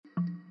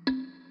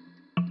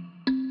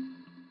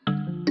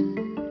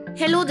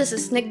Hello, this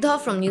is Snigdha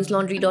from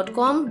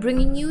newslaundry.com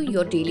bringing you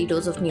your daily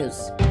dose of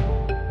news.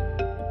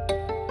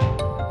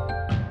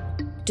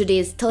 Today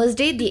is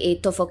Thursday, the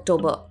 8th of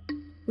October.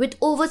 With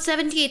over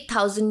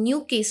 78,000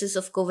 new cases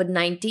of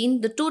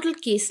COVID-19, the total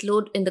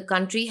caseload in the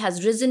country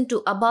has risen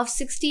to above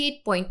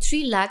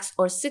 68.3 lakhs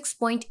or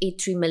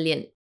 6.83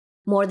 million.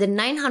 More than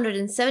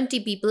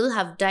 970 people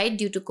have died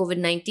due to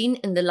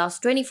COVID-19 in the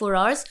last 24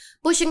 hours,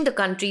 pushing the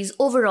country's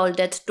overall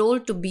death toll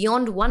to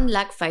beyond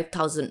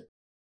 1,05,000.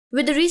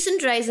 With the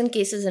recent rise in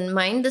cases in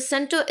mind, the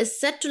centre is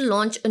set to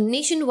launch a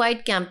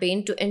nationwide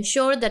campaign to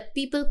ensure that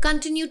people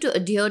continue to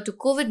adhere to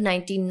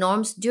COVID-19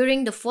 norms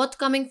during the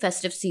forthcoming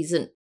festive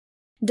season.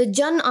 The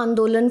Jan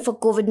Andolan for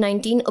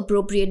COVID-19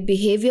 appropriate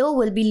behaviour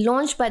will be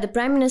launched by the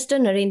Prime Minister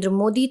Narendra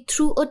Modi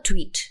through a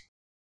tweet.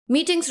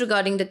 Meetings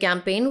regarding the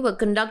campaign were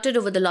conducted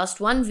over the last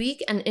 1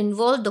 week and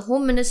involved the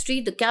Home Ministry,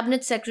 the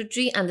Cabinet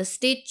Secretary and the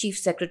State Chief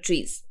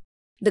Secretaries.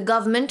 The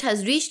government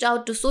has reached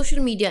out to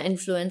social media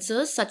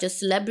influencers such as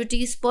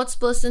celebrities,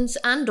 sportspersons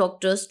and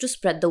doctors to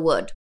spread the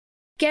word.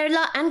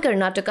 Kerala and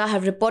Karnataka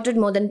have reported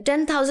more than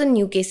 10,000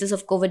 new cases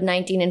of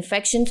COVID-19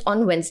 infections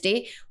on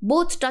Wednesday,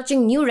 both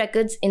touching new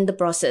records in the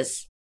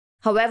process.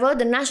 However,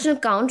 the national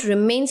count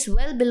remains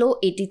well below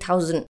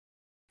 80,000.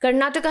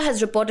 Karnataka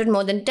has reported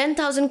more than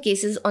 10,000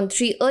 cases on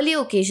 3 earlier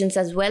occasions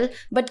as well,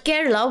 but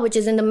Kerala, which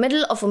is in the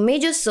middle of a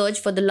major surge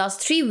for the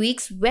last 3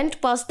 weeks,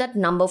 went past that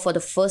number for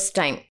the first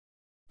time.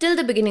 Till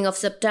the beginning of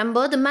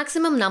September, the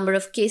maximum number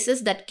of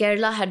cases that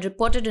Kerala had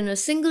reported in a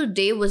single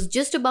day was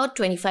just about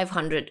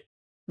 2,500.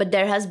 But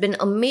there has been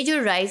a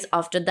major rise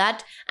after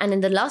that, and in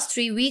the last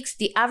 3 weeks,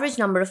 the average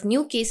number of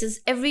new cases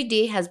every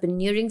day has been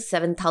nearing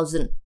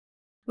 7,000.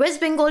 West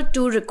Bengal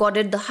too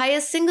recorded the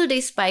highest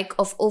single-day spike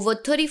of over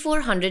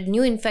 3,400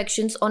 new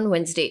infections on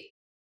Wednesday.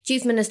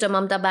 Chief Minister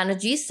Mamata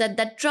Banerjee said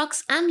that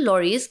trucks and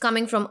lorries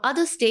coming from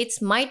other states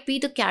might be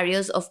the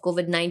carriers of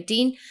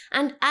COVID-19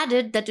 and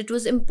added that it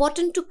was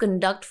important to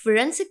conduct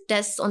forensic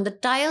tests on the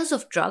tires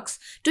of trucks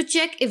to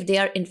check if they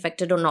are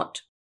infected or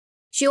not.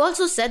 She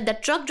also said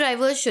that truck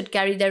drivers should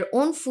carry their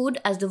own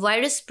food as the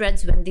virus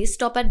spreads when they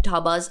stop at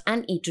dhabas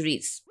and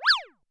eateries.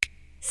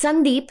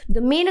 Sandeep,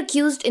 the main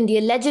accused in the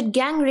alleged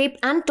gang rape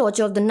and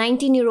torture of the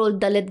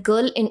 19-year-old Dalit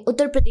girl in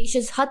Uttar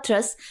Pradesh's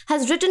Hathras,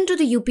 has written to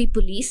the UP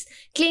police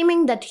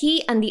claiming that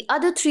he and the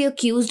other 3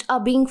 accused are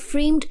being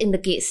framed in the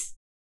case.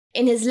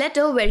 In his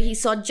letter where he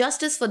sought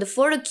justice for the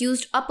 4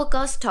 accused upper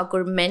caste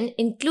Thakur men,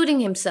 including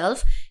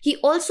himself, he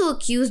also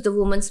accused the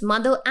woman's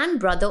mother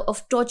and brother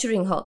of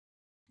torturing her.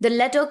 The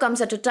letter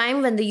comes at a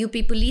time when the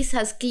UP police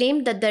has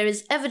claimed that there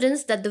is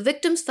evidence that the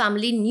victim's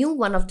family knew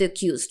one of the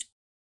accused.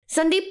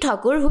 Sandeep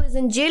Thakur, who is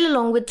in jail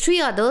along with 3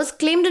 others,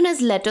 claimed in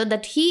his letter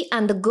that he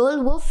and the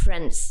girl were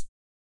friends.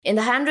 In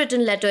the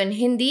handwritten letter in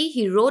Hindi,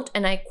 he wrote,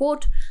 and I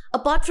quote,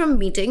 "Apart from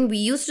meeting, we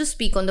used to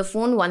speak on the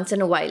phone once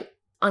in a while,"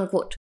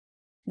 unquote.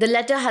 The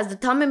letter has the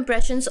thumb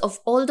impressions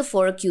of all the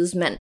 4 accused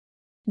men.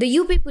 The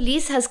UP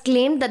police has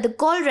claimed that the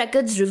call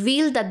records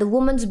reveal that the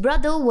woman's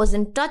brother was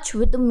in touch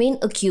with the main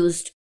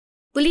accused.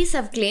 Police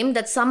have claimed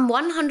that some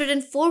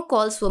 104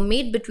 calls were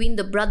made between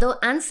the brother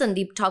and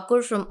Sandeep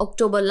Thakur from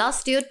October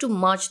last year to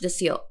March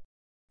this year.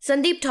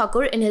 Sandeep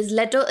Thakur in his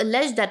letter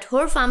alleged that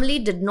her family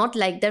did not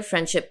like their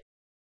friendship.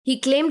 He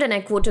claimed, and I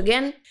quote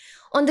again,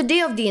 "On the day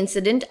of the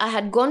incident, I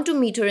had gone to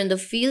meet her in the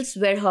fields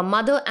where her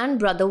mother and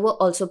brother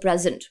were also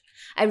present.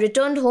 I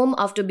returned home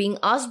after being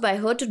asked by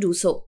her to do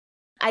so.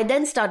 I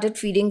then started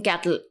feeding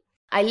cattle.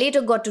 I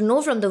later got to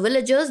know from the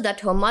villagers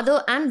that her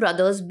mother and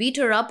brothers beat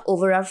her up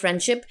over our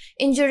friendship,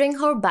 injuring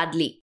her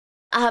badly.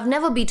 I have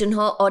never beaten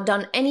her or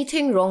done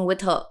anything wrong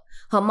with her.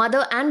 Her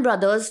mother and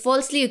brothers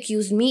falsely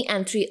accused me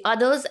and 3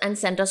 others and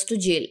sent us to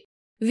jail.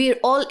 We're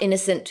all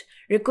innocent.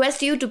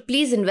 Request you to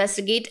please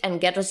investigate and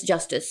get us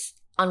justice,"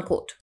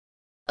 unquote.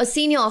 A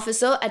senior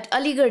officer at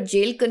Aligarh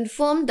jail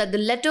confirmed that the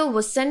letter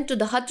was sent to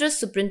the Hathras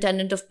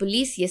Superintendent of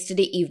Police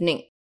yesterday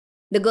evening.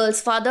 The girl's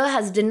father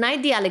has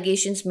denied the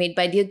allegations made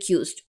by the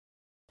accused.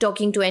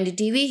 Talking to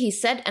NDTV, he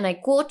said, and I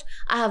quote,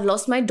 "I have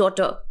lost my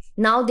daughter.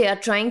 Now they are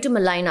trying to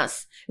malign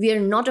us. We are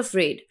not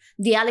afraid.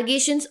 The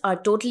allegations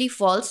are totally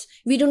false.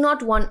 We do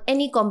not want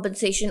any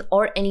compensation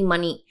or any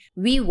money.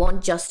 We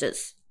want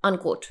justice,"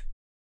 unquote.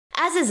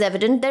 As is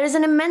evident, there is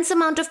an immense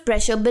amount of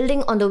pressure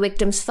building on the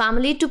victim's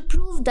family to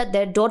prove that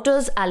their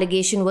daughter's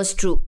allegation was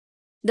true.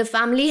 The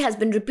family has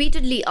been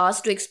repeatedly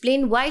asked to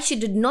explain why she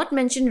did not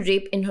mention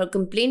rape in her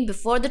complaint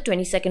before the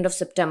 22nd of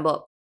September.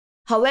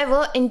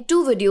 However, in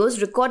 2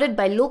 videos recorded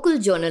by local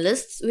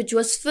journalists, which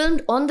was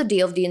filmed on the day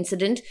of the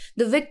incident,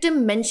 the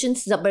victim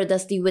mentions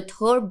Zabardasti with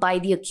her by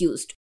the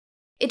accused.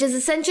 It is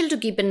essential to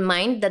keep in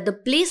mind that the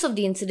place of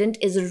the incident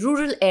is a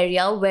rural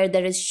area where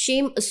there is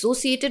shame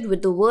associated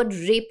with the word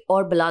rape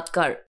or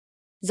balatkar.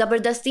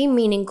 Zabardasti,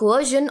 meaning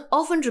coercion,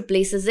 often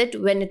replaces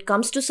it when it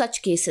comes to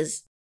such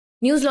cases.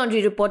 News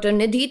Laundry reporter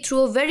Nidhi,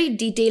 through a very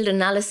detailed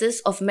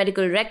analysis of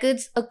medical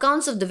records,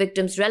 accounts of the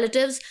victims'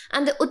 relatives,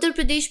 and the Uttar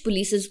Pradesh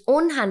police's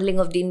own handling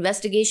of the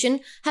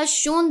investigation, has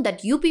shown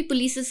that UP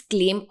police's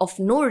claim of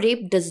no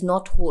rape does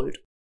not hold.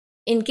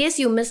 In case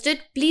you missed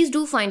it, please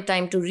do find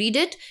time to read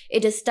it.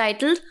 It is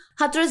titled,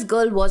 Hathras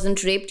Girl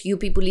Wasn't Raped,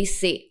 UP Police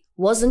Say.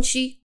 Wasn't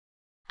she?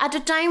 At a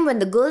time when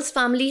the girl's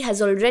family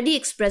has already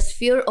expressed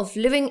fear of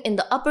living in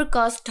the upper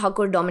caste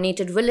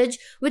Thakur-dominated village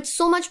with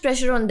so much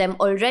pressure on them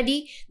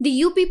already,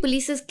 the UP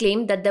Police's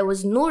claim that there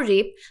was no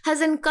rape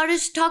has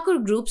encouraged Thakur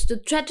groups to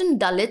threaten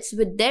Dalits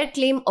with their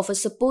claim of a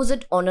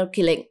supposed honor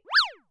killing.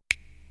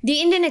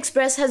 The Indian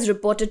Express has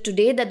reported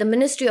today that the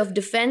Ministry of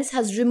Defence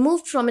has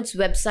removed from its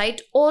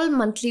website all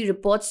monthly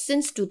reports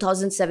since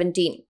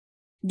 2017.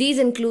 These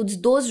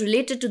includes those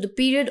related to the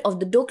period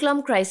of the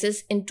Doklam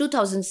crisis in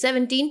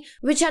 2017,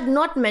 which had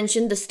not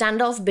mentioned the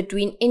standoff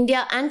between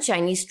India and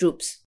Chinese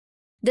troops.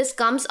 This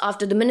comes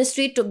after the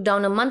ministry took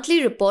down a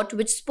monthly report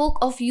which spoke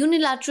of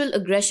unilateral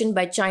aggression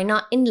by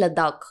China in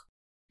Ladakh.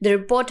 The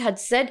report had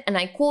said, and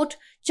I quote,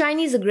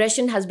 Chinese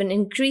aggression has been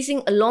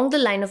increasing along the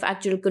line of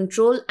actual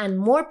control and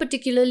more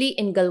particularly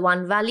in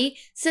Galwan Valley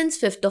since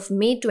 5th of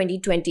May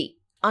 2020,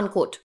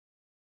 unquote.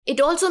 It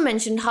also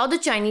mentioned how the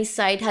Chinese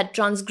side had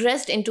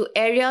transgressed into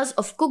areas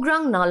of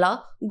Kugrang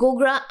Nala,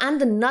 Gogra and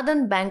the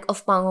northern bank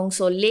of Pangong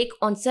So Lake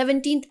on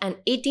 17th and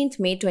 18th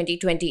May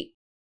 2020.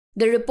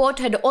 The report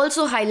had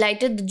also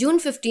highlighted the June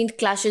 15th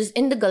clashes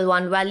in the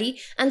Galwan Valley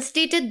and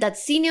stated that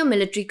senior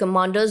military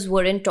commanders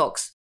were in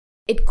talks.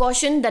 It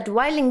cautioned that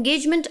while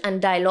engagement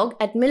and dialogue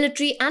at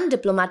military and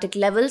diplomatic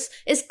levels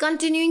is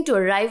continuing to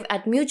arrive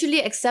at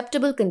mutually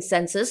acceptable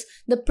consensus,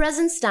 the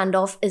present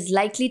standoff is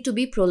likely to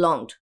be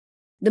prolonged.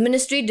 The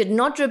ministry did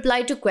not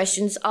reply to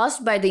questions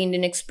asked by the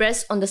Indian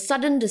Express on the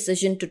sudden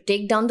decision to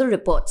take down the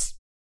reports.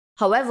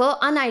 However,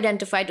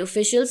 unidentified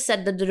officials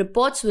said that the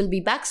reports will be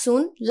back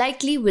soon,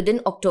 likely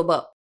within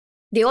October.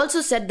 They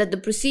also said that the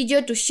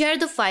procedure to share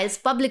the files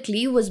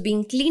publicly was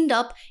being cleaned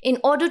up in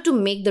order to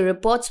make the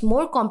reports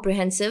more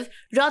comprehensive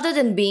rather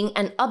than being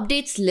an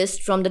updates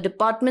list from the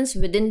departments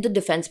within the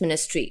Defence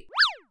Ministry.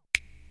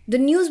 The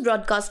News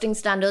Broadcasting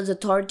Standards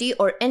Authority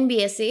or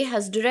NBSA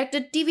has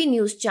directed TV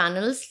news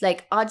channels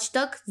like Aaj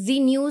Tak, Zee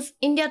News,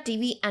 India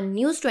TV and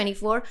News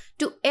 24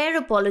 to air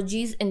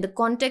apologies in the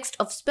context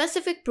of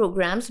specific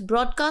programs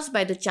broadcast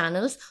by the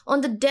channels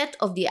on the death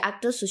of the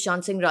actor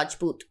Sushant Singh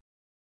Rajput.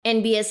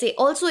 NBSA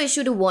also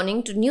issued a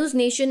warning to News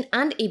Nation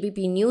and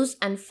ABP News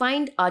and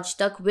fined Aaj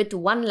Tak with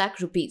 1 lakh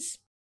rupees.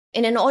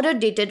 In an order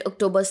dated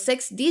October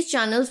 6, these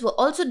channels were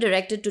also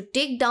directed to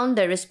take down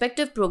their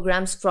respective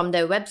programs from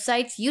their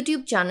websites,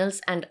 YouTube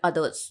channels, and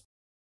others.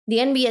 The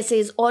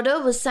NBSA's order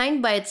was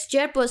signed by its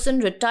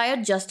chairperson,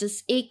 retired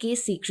Justice A.K.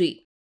 Sikri.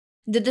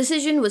 The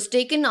decision was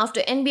taken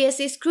after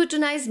NBSA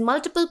scrutinized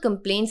multiple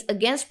complaints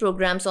against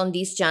programs on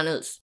these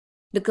channels.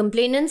 The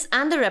complainants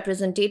and the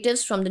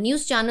representatives from the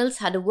news channels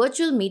had a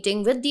virtual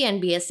meeting with the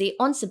NBSA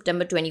on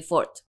September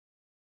 24th.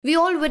 We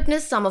all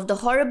witnessed some of the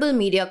horrible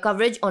media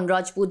coverage on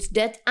Rajput's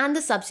death and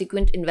the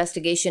subsequent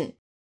investigation.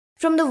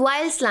 From the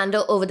wild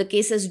slander over the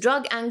case's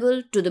drug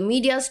angle to the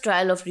media's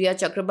trial of Riya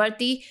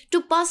Chakrabarti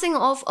to passing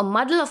off a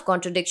muddle of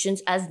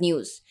contradictions as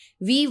news,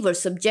 we were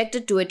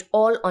subjected to it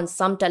all on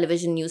some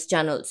television news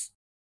channels.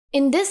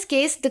 In this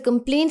case, the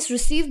complaints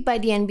received by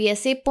the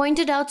NBSA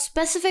pointed out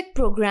specific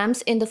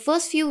programs in the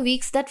first few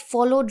weeks that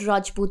followed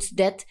Rajput's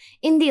death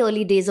in the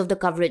early days of the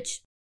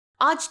coverage.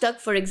 Aaj Tak,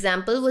 for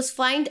example, was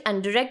fined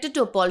and directed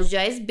to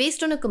apologize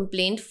based on a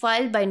complaint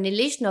filed by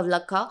Nilesh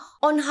Navlakha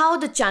on how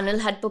the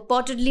channel had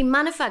purportedly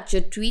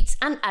manufactured tweets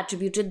and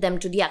attributed them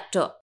to the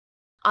actor.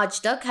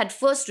 Aaj Tak had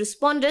first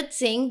responded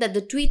saying that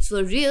the tweets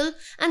were real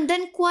and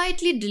then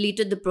quietly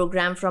deleted the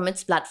program from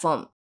its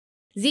platform.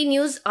 Zee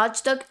News,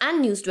 Aaj Tak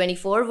and News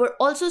 24 were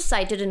also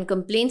cited in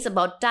complaints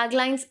about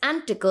taglines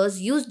and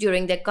tickers used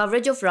during their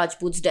coverage of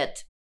Rajput's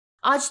death.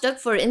 Aaj Tak,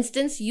 for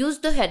instance,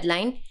 used the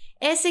headline,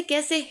 "Aise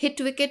kaise hit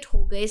wicket ho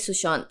gaye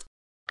Sushant,"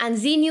 and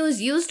Zee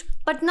News used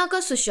 "Patna ka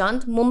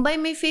Sushant Mumbai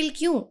mein fail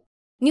kyun?"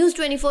 News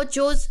 24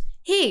 chose,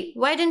 "Hey,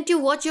 why didn't you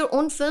watch your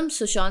own film,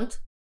 Sushant?"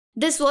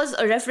 This was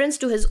a reference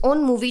to his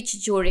own movie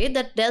Chichore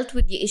that dealt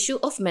with the issue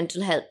of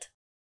mental health.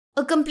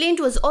 A complaint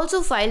was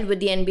also filed with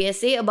the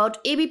NBSA about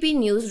ABP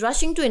News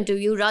rushing to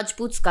interview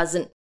Rajput's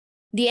cousin.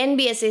 The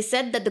NBSA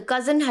said that the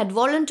cousin had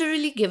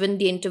voluntarily given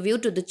the interview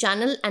to the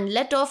channel and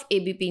let off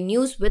ABP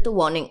News with a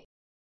warning.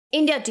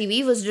 India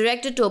TV was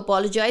directed to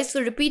apologize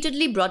for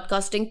repeatedly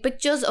broadcasting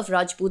pictures of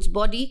Rajput's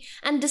body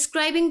and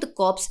describing the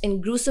corpse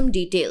in gruesome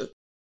detail.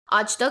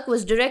 Aaj Tak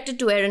was directed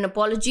to air an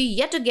apology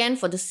yet again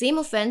for the same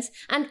offense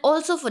and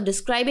also for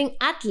describing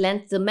at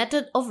length the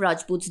method of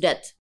Rajput's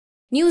death.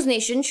 News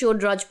Nation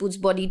showed Rajput's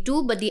body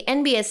too, but the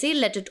NBSA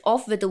let it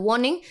off with a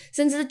warning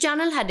since the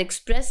channel had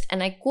expressed,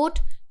 and I quote,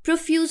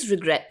 "profuse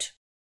regret."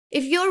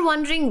 If you're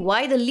wondering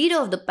why the leader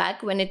of the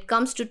pack when it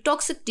comes to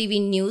toxic TV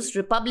news,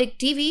 Republic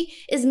TV,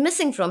 is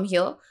missing from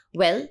here,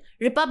 well,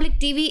 Republic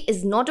TV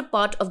is not a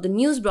part of the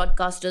News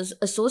Broadcasters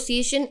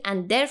Association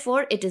and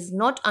therefore it is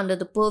not under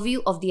the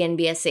purview of the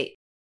NBSA.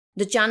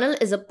 The channel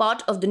is a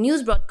part of the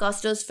News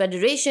Broadcasters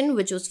Federation,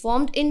 which was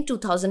formed in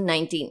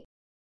 2019.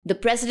 The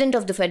president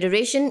of the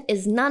federation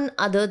is none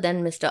other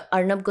than Mr.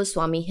 Arnab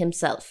Goswami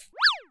himself.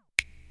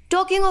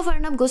 Talking of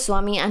Arnab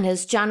Goswami and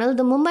his channel,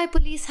 the Mumbai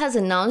police has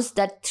announced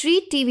that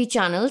 3 TV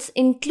channels,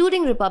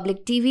 including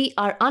Republic TV,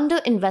 are under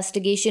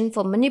investigation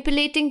for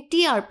manipulating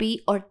TRP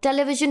or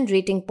television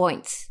rating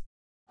points.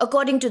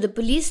 According to the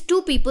police,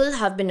 2 people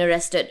have been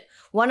arrested.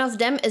 One of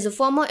them is a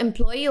former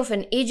employee of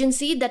an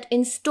agency that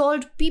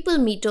installed people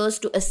meters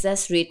to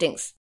assess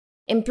ratings.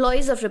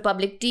 Employees of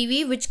Republic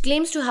TV, which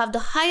claims to have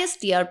the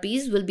highest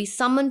TRPs, will be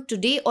summoned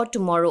today or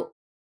tomorrow.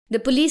 The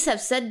police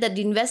have said that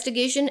the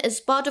investigation is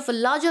part of a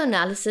larger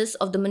analysis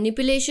of the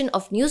manipulation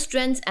of news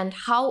trends and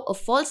how a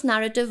false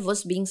narrative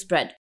was being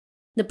spread.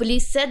 The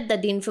police said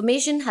that the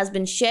information has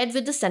been shared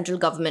with the central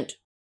government.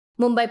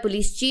 Mumbai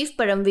Police Chief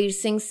Paramveer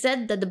Singh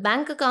said that the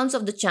bank accounts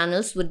of the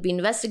channels would be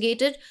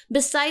investigated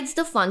besides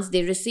the funds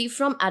they receive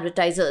from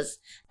advertisers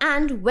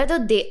and whether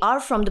they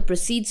are from the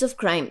proceeds of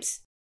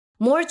crimes.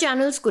 More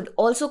channels could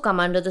also come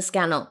under the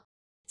scanner.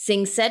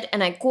 Singh said,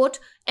 and I quote,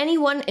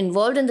 anyone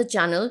involved in the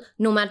channel,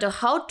 no matter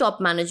how top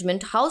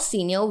management, how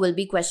senior, will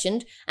be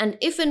questioned, and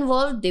if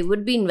involved, they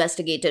would be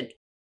investigated.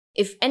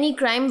 If any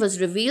crime was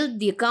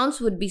revealed, the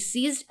accounts would be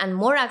seized and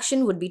more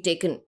action would be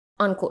taken,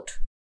 unquote.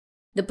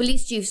 The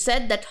police chief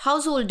said that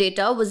household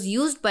data was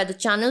used by the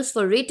channels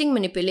for rating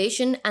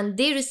manipulation and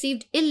they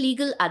received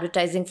illegal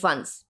advertising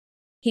funds.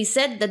 He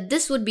said that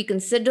this would be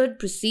considered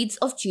proceeds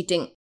of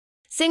cheating.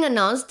 Singh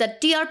announced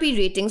that TRP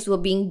ratings were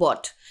being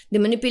bought. The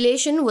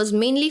manipulation was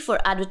mainly for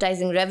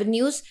advertising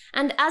revenues,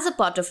 and as a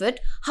part of it,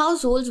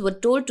 households were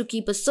told to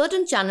keep a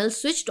certain channel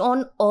switched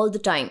on all the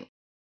time.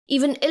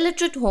 Even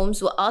illiterate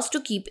homes were asked to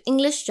keep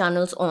English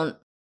channels on.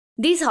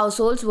 These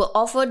households were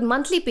offered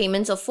monthly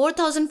payments of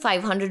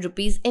 4,500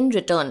 rupees in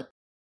return.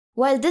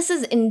 While this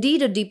is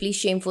indeed a deeply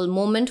shameful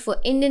moment for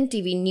Indian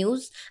TV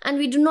news, and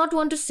we do not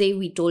want to say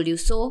we told you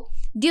so,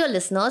 dear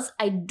listeners,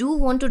 I do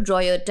want to draw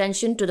your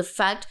attention to the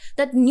fact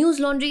that News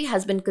Laundry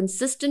has been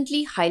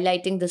consistently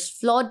highlighting this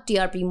flawed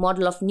TRP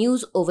model of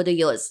news over the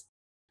years.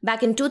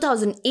 Back in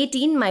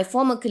 2018, my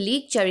former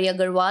colleague Chari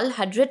Agarwal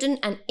had written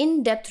an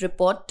in-depth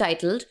report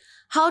titled,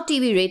 How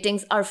TV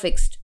Ratings Are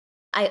Fixed.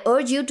 I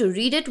urge you to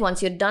read it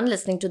once you're done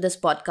listening to this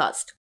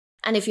podcast.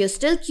 And if you're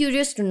still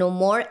curious to know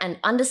more and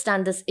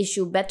understand this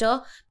issue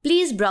better,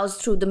 please browse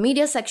through the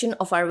media section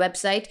of our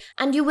website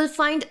and you will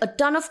find a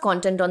ton of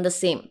content on the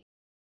same.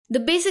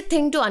 The basic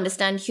thing to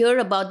understand here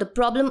about the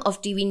problem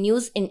of TV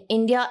news in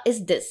India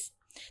is this.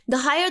 The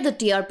higher the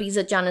TRPs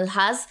a channel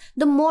has,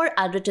 the more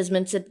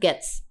advertisements it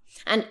gets.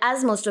 And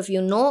as most of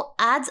you know,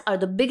 ads are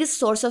the biggest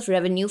source of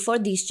revenue for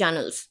these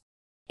channels.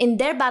 In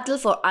their battle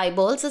for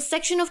eyeballs, a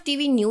section of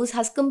TV news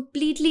has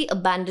completely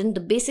abandoned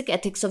the basic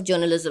ethics of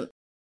journalism.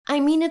 I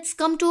mean, it's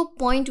come to a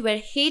point where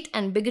hate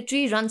and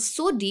bigotry run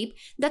so deep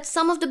that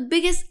some of the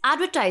biggest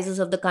advertisers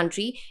of the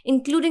country,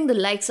 including the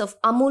likes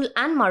of Amul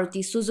and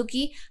Maruti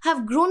Suzuki,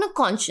 have grown a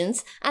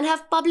conscience and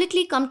have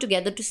publicly come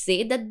together to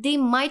say that they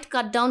might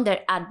cut down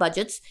their ad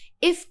budgets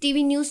if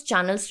TV news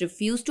channels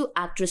refuse to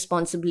act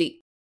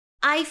responsibly.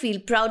 I feel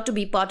proud to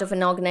be part of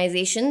an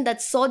organization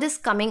that saw this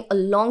coming a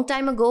long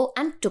time ago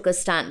and took a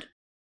stand.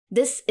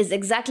 This is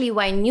exactly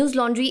why News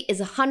Laundry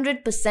is a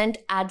 100%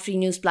 ad-free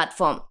news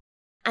platform.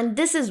 And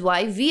this is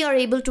why we are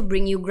able to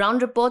bring you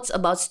ground reports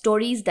about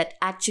stories that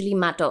actually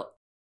matter.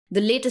 The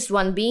latest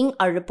one being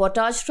our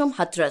reportage from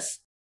Hathras.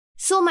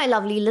 So my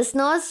lovely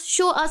listeners,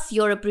 show us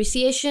your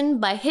appreciation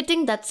by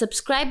hitting that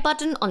subscribe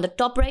button on the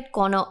top right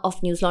corner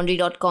of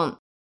newslaundry.com.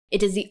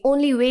 It is the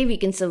only way we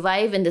can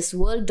survive in this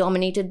world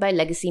dominated by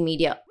legacy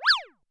media.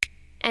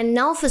 And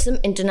now for some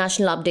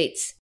international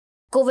updates.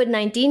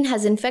 COVID-19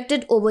 has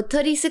infected over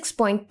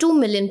 36.2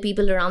 million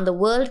people around the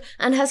world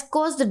and has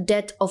caused the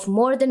death of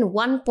more than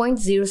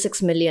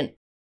 1.06 million.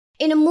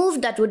 In a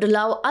move that would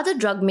allow other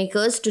drug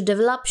makers to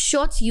develop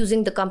shots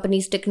using the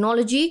company's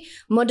technology,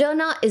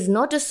 Moderna is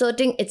not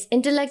asserting its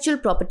intellectual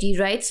property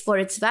rights for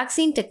its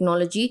vaccine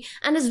technology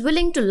and is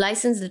willing to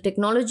license the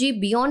technology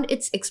beyond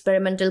its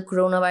experimental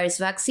coronavirus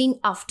vaccine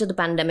after the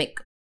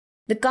pandemic.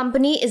 The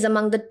company is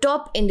among the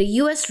top in the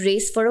US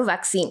race for a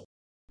vaccine.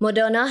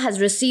 Moderna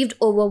has received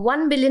over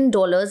 $1 billion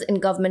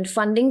in government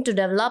funding to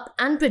develop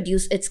and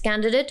produce its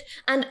candidate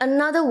and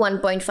another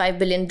 $1.5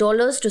 billion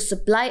to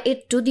supply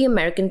it to the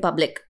American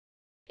public.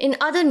 In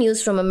other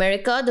news from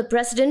America, the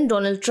President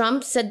Donald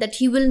Trump said that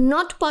he will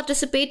not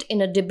participate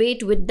in a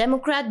debate with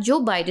Democrat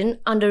Joe Biden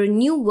under a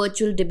new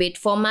virtual debate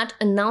format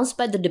announced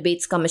by the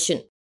Debates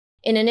Commission.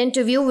 In an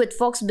interview with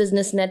Fox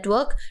Business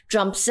Network,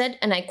 Trump said,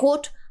 and I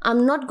quote,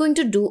 "I'm not going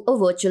to do a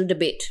virtual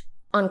debate,"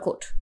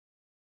 unquote.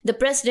 The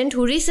president,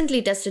 who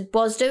recently tested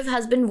positive,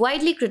 has been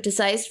widely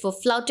criticized for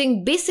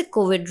flouting basic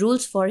COVID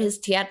rules for his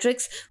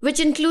theatrics,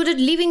 which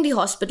included leaving the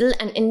hospital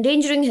and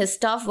endangering his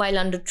staff while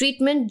under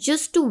treatment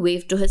just to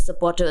wave to his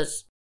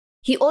supporters.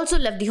 He also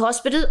left the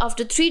hospital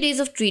after 3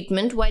 days of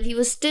treatment while he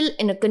was still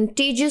in a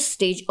contagious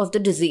stage of the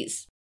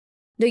disease.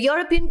 The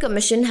European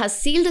Commission has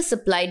sealed a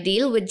supply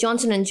deal with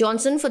Johnson &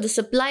 Johnson for the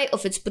supply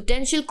of its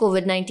potential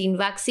COVID-19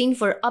 vaccine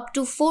for up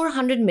to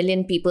 400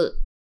 million people.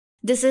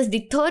 This is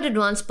the third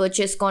advance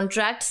purchase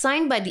contract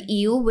signed by the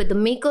EU with the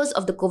makers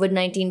of the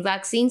COVID-19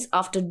 vaccines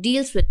after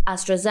deals with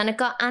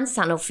AstraZeneca and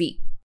Sanofi.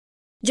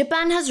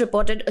 Japan has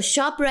reported a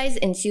sharp rise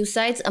in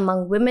suicides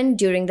among women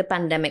during the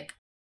pandemic.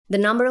 The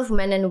number of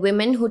men and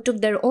women who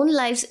took their own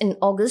lives in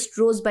August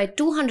rose by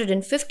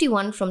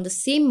 251 from the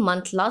same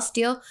month last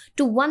year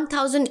to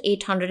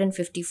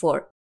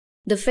 1,854.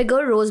 The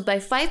figure rose by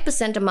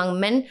 5% among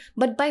men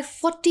but by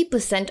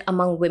 40%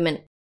 among women.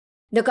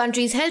 The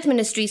country's health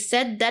ministry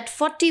said that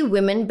 40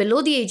 women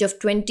below the age of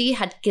 20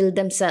 had killed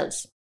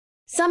themselves.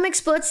 Some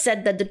experts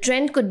said that the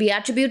trend could be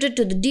attributed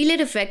to the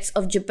delayed effects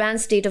of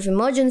Japan's state of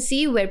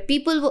emergency, where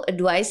people were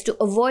advised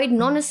to avoid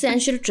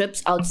non-essential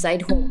trips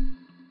outside home.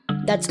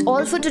 That's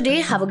all for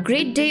today. Have a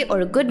great day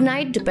or a good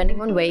night,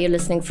 depending on where you're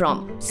listening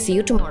from. See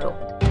you tomorrow.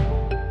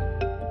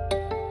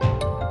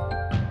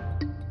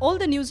 All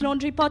the News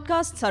Laundry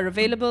podcasts are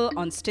available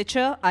on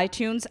Stitcher,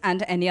 iTunes,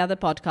 and any other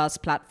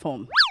podcast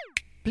platform.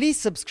 Please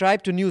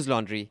subscribe to News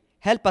Laundry.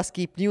 Help us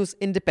keep news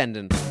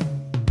independent.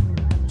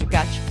 To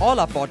catch all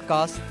our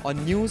podcasts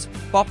on news,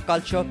 pop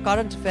culture,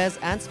 current affairs,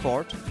 and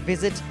sport,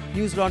 visit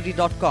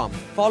newslaundry.com.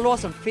 Follow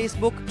us on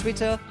Facebook,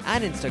 Twitter,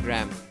 and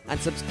Instagram, and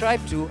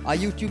subscribe to our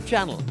YouTube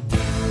channel.